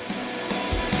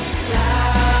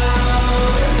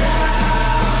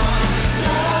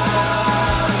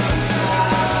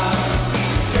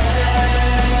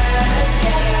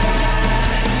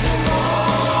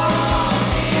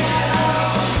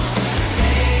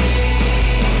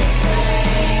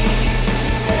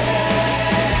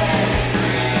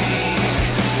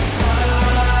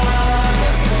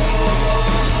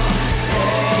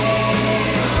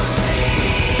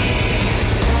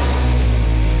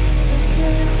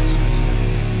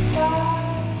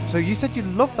 So you said you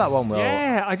loved that one, Will.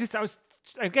 Yeah, I was,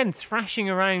 again, thrashing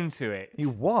around to it. He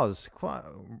was quite.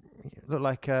 Looked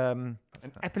like. An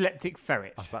epileptic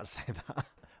ferret. I was about to say that.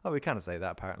 Oh, we kind of say that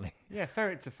apparently. Yeah,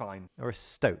 ferrets are fine. Or a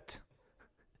stoat.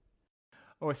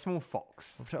 Or a small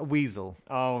fox. A weasel.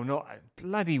 Oh, not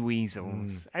bloody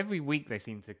weasels. Every week they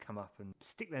seem to come up and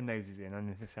stick their noses in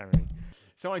unnecessarily.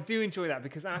 So I do enjoy that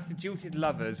because after Jilted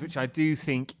Lovers, which I do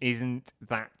think isn't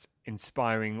that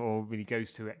inspiring or really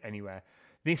goes to it anywhere,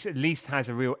 this at least has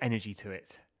a real energy to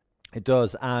it. It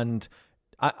does. And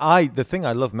I the thing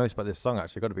I love most about this song,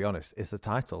 actually, got to be honest, is the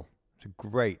title. It's a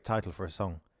great title for a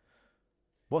song.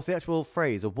 What's the actual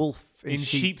phrase? A wolf in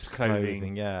sheep's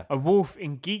clothing. Yeah. A wolf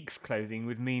in geek's clothing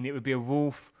would mean it would be a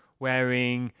wolf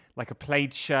wearing like a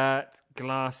plaid shirt,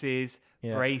 glasses,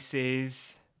 Yeah.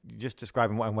 braces, Just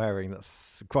describing what I'm wearing,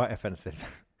 that's quite offensive.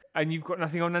 and you've got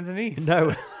nothing on underneath.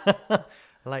 No.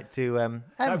 I like to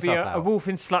That would be a out. wolf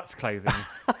in slut's clothing.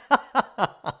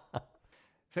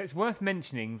 So it's worth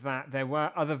mentioning that there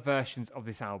were other versions of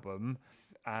this album.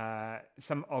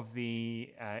 Some of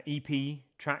the EP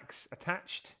tracks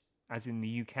attached, as in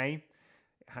the UK.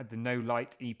 It had the No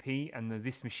Light EP and the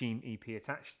This Machine EP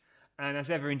attached. And as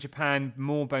ever in Japan,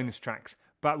 more bonus tracks.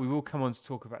 But we will come on to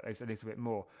talk about those a little bit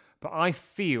more. But I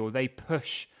feel they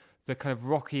push the kind of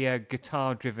rockier,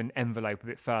 guitar-driven envelope a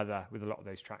bit further with a lot of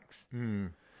those tracks.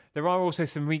 There are also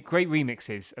some great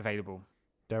remixes available.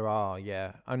 There are,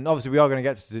 yeah. And obviously we are going to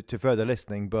get to further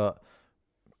listening, but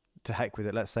to heck with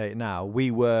it, let's say it now.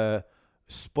 We were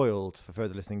spoiled for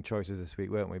further listening choices this week,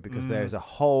 weren't we? Because there's a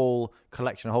whole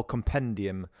collection, a whole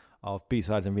compendium of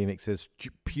B-sides and remixes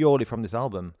purely from this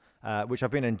album, which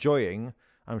I've been enjoying.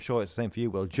 I'm sure it's the same for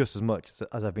you, Will, just as much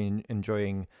as I've been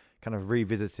enjoying kind of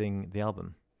revisiting the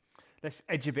album. Let's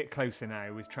edge a bit closer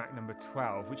now with track number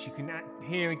 12, which you can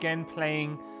hear again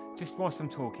playing just whilst I'm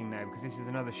talking now, because this is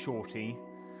another shorty.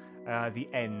 The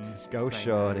Ends. Go, is playing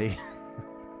shorty. now.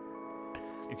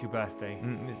 It's your birthday.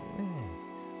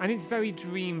 And it's very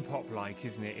dream pop-like,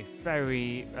 isn't it? It's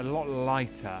a lot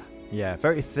lighter. Yeah,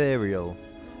 very ethereal.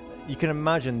 You can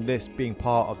imagine this being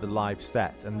part of the live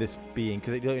set, and this being,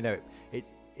 because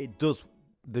it does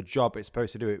the job it's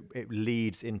supposed to do. It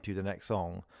leads into the next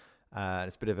song.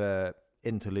 It's a bit of a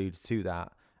interlude to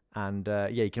that, and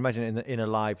you can imagine in a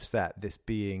live set this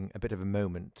being a bit of a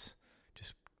moment,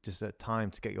 just a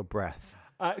time to get your breath.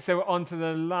 So we're on to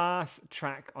the last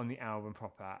track on the album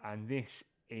proper, and this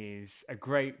is a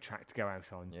great track to go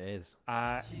out on. It is.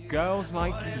 Girls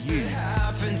Like You.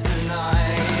 Happen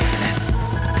tonight.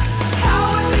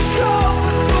 How would you cope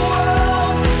if the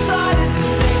world decided to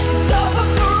make you suffer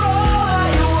for all that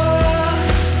you were?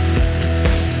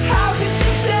 How could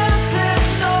you dance if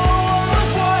no one was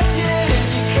watching?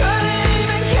 You couldn't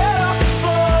even get off the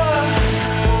floor.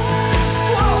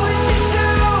 What would you do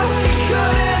if you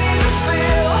couldn't even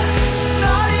feel?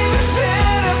 Not even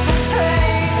pitiful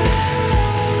pain.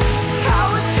 How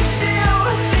would you deal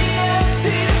with the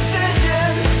empty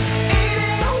decisions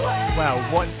eating away? Well,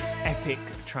 what epic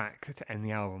track to end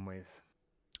the album with.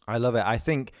 I love it. I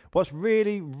think what's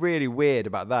really, really weird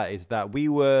about that is that we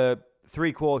were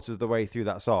 3/4 of the way through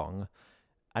that song,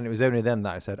 And it was only then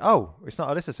that I said, oh, it's not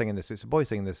Alyssa singing this, it's a boy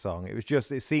singing this song.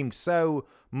 It seemed so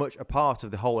much a part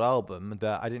of the whole album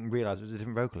that I didn't realise it was a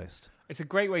different vocalist. It's a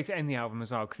great way to end the album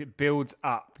as well because it builds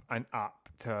up and up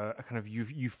to a kind of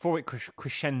euphoric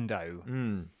crescendo.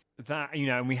 That, you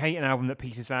know, and we hate an album that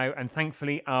peters out, and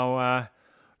thankfully our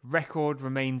record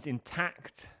remains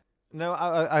intact. No,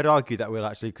 I'd argue that will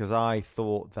actually, because I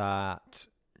thought that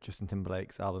Justin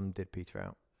Timberlake's album did peter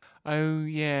out. Oh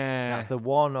yeah, That's the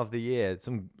one of the year.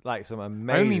 Some amazing.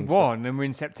 only stuff. one, and we're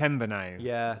in September now.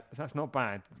 Yeah, So that's not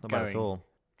bad. it's not bad at all.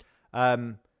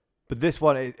 But this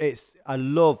one, it's I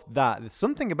love that. There's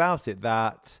something about it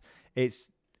that it's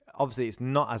obviously it's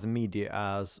not as immediate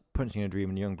as Punching a Dream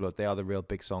and Youngblood. They are the real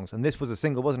big songs, and this was a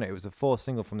single, wasn't it? It was the fourth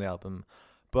single from the album,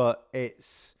 but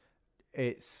it's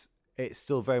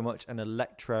still very much an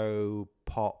electro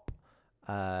pop,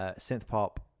 synth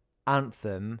pop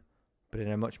anthem, but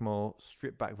in a much more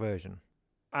stripped back version.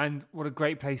 And what a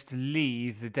great place to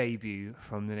leave the debut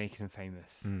from the Naked and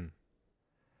Famous.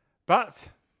 But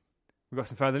we've got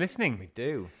some further listening. We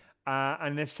do.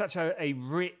 And there's such a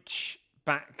rich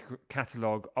back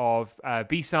catalogue of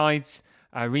B-sides,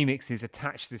 remixes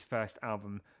attached to this first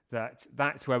album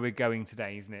that's where we're going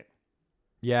today, isn't it?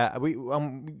 Yeah, we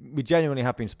genuinely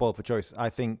have been spoiled for choice. I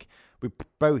think we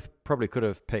both probably could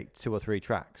have picked 2 or 3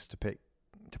 tracks to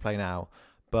play now,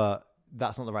 but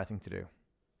that's not the right thing to do.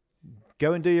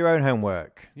 Go and do your own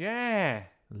homework. Yeah.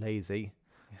 Lazy.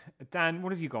 Dan,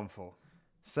 what have you gone for?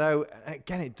 So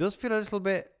again, it does feel a little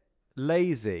bit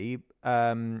lazy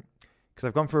because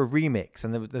I've gone for a remix,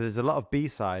 and there's a lot of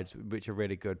B-sides which are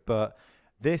really good, but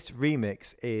this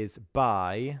remix is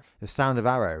by The Sound of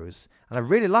Arrows, and I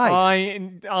really like.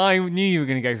 I knew you were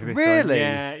going to go for this one. Really?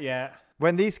 Yeah.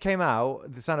 When these came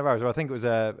out, The Sound of Arrows, or I think it was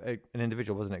an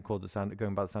individual, wasn't it, called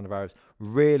going by The Sound of Arrows,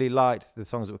 really liked the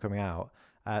songs that were coming out.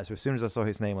 So as soon as I saw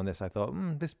his name on this, I thought,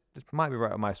 this might be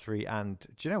right up my street. And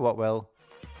do you know what, Will?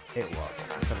 It was.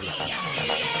 Let's have a listen.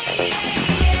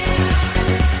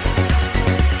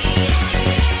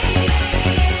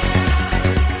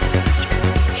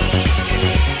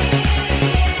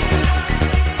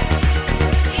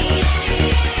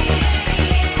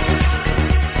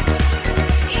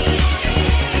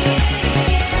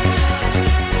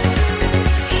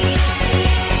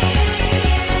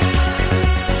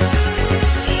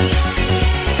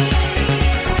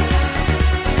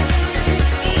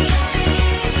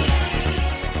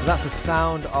 That's the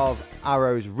Sound of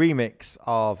Arrows remix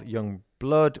of Young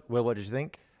Blood. Will, what did you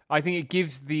think? I think it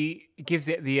gives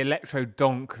it the electro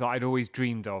donk that I'd always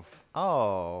dreamed of.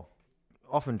 Oh,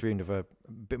 often dreamed of a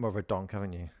bit more of a donk,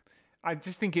 haven't you? I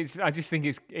just think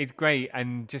it's great,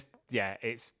 and just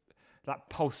it's that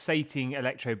pulsating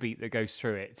electro beat that goes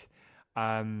through it.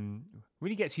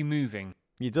 Really gets you moving.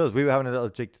 It does. We were having a little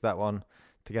jig to that one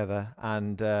together,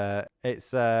 and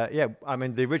it's I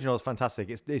mean, the original is fantastic.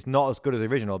 It's not as good as the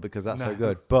original because that's so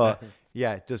good, but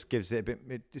yeah, it just gives it a bit.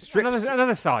 It strips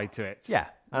Another side to it. Yeah,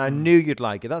 and I knew you'd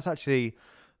like it. That's actually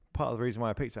part of the reason why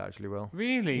I picked it. Actually, Will.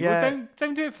 Really? Yeah. Well,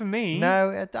 don't do it for me.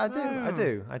 No, I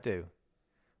Oh. do.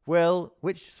 Will,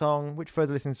 which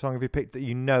further listening song have you picked that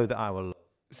you know that I will love?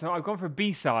 So I've gone for a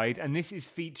B-side, and this is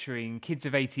featuring Kids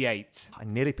of 88. I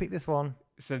nearly picked this one.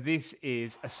 So this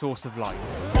is A Source of Light.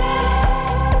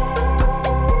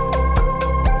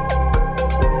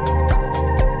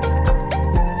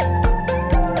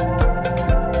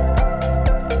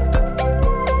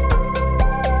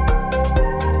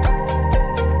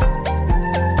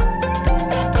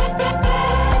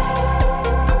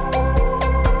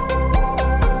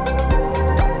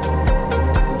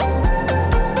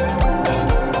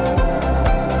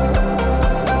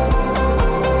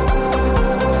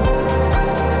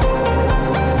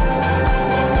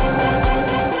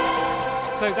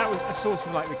 Source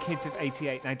of Light with Kids of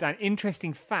 88. Now, Dan,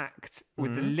 interesting fact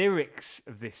with the lyrics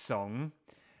of this song,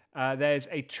 there's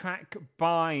a track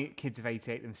by Kids of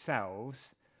 88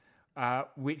 themselves,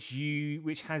 which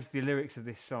has the lyrics of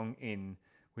this song in,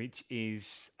 which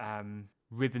is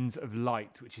Ribbons of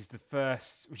Light, which is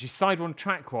side one,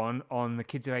 track one on the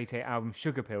Kids of 88 album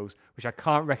Sugar Pills, which I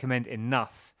can't recommend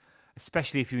enough,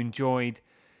 especially if you enjoyed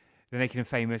The Naked and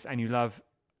Famous and you love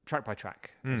track by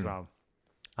track as well.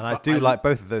 And I do like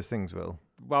both of those things, Will.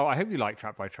 Well, I hope you like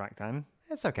track by track, Dan.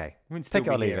 It's okay. We wouldn't still Take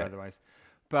it or be leave here it. otherwise.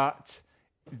 But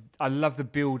I love the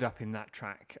build up in that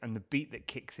track and the beat that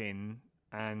kicks in,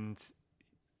 and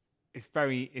it's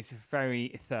very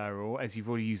ethereal, as you've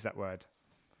already used that word.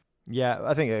 Yeah,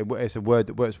 I think it's a word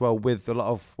that works well with a lot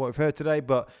of what we've heard today.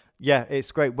 But yeah,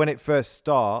 it's great when it first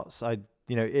starts.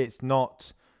 It's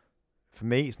not, for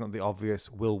me, it's not the obvious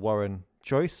Will Warren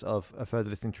choice of a further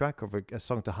listening track of a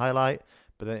song to highlight.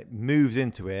 but then it moves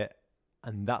into it,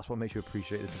 and that's what makes you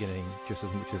appreciate the beginning just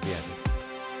as much as the end.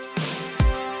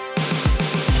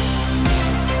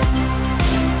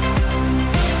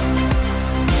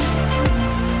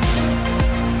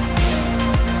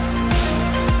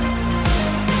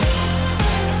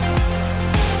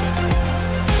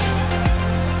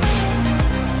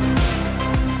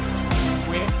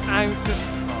 We're out of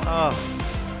time. Oh,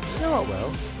 you know what,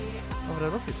 Will? I've had a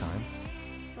lovely time.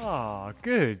 Oh,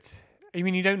 good. You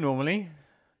mean you don't normally?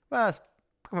 Well, it's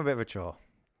become a bit of a chore.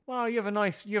 Well, you have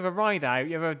a ride out,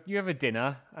 you have a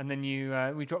dinner, and then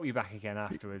we drop you back again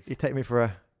afterwards. You take me for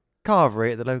a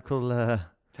carvery at the local.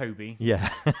 Toby. Yeah.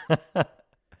 I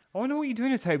wonder what you do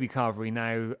in a Toby carvery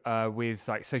now with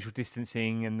like social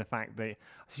distancing and the fact that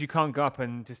you can't go up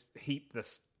and just heap the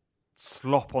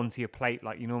slop onto your plate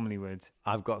like you normally would.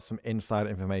 I've got some inside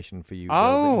information for you.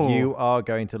 Oh. Will, that you are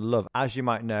going to love. As you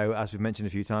might know, as we've mentioned a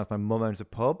few times, my mum owns a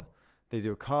pub. They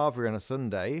do a carvery on a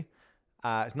Sunday.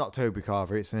 It's not Toby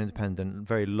Carvery. It's an independent,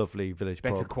 very lovely village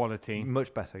Better pub. quality.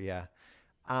 Much better, yeah.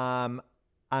 And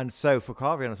so for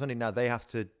carvery on a Sunday now, they have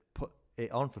to put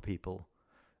it on for people.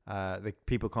 The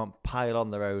people can't pile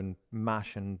on their own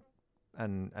mash and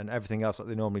everything else that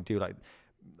they normally do. Like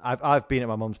I've been at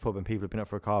my mum's pub and people have been up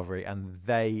for a carvery and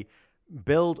they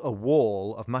build a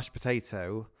wall of mashed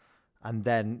potato and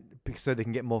then so they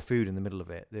can get more food in the middle of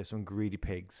it. There's some greedy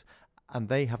pigs and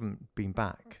they haven't been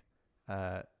back.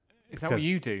 Is that what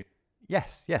you do?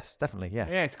 Yes, definitely, yeah.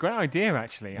 Yeah, it's a great idea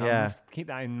actually. I Yeah. must keep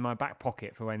that in my back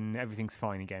pocket for when everything's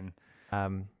fine again.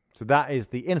 So that is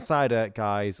the insider,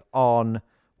 guys, on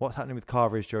what's happening with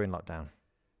carveries during lockdown.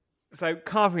 So,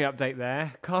 carvery update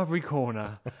there. Carvery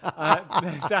corner.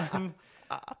 Dan,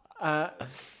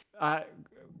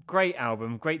 great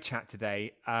album, great chat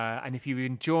today. And if you've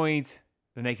enjoyed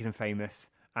The Naked and Famous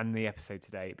and the episode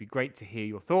today, it'd be great to hear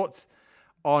your thoughts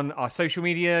on our social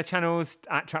media channels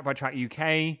at Track by Track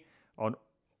UK, on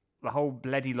the whole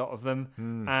bloody lot of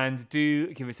them. And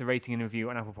do give us a rating and review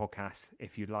on Apple Podcasts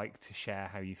if you'd like to share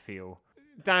how you feel.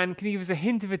 Dan, can you give us a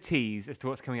hint of a tease as to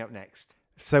what's coming up next?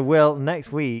 So, Will,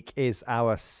 next week is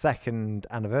our 2nd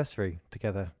anniversary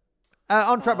together.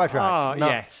 On Track by Track. Oh,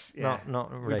 Not- yes. Yeah.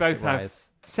 Not We both have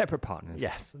relationship-wise. separate partners.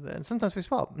 Yes, and sometimes we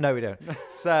swap. No, we don't.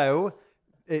 So,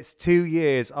 it's 2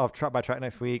 years of Track by Track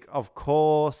next week. Of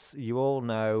course, you all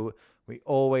know we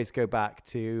always go back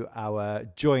to our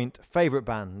joint favourite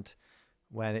band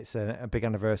when it's a big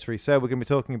anniversary. So, we're going to be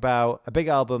talking about a big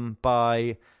album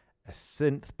by a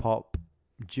synth pop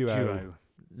duo.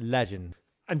 Legend.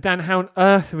 And Dan, how on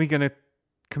earth are we going to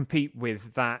compete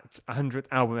with that 100th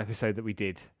album episode that we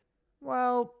did?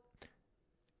 Well,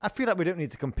 I feel like we don't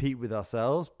need to compete with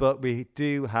ourselves, but we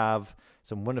do have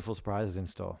some wonderful surprises in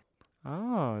store.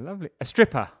 Oh, lovely. A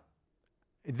stripper.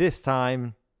 This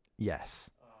time, yes.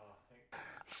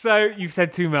 So you've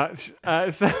said too much.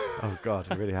 Oh, God,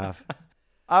 I really have.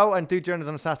 Oh, and do join us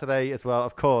on Saturday as well,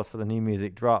 of course, for the new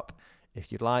music drop, if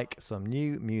you'd like some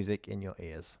new music in your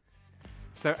ears.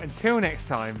 So until next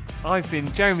time, I've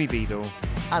been Jeremy Beadle.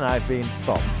 And I've been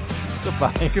Tom.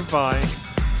 Goodbye. Goodbye.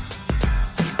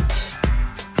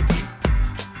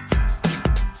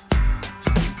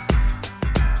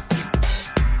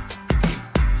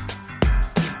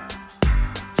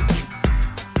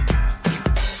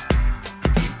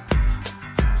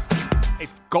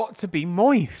 It's got to be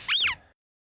moist.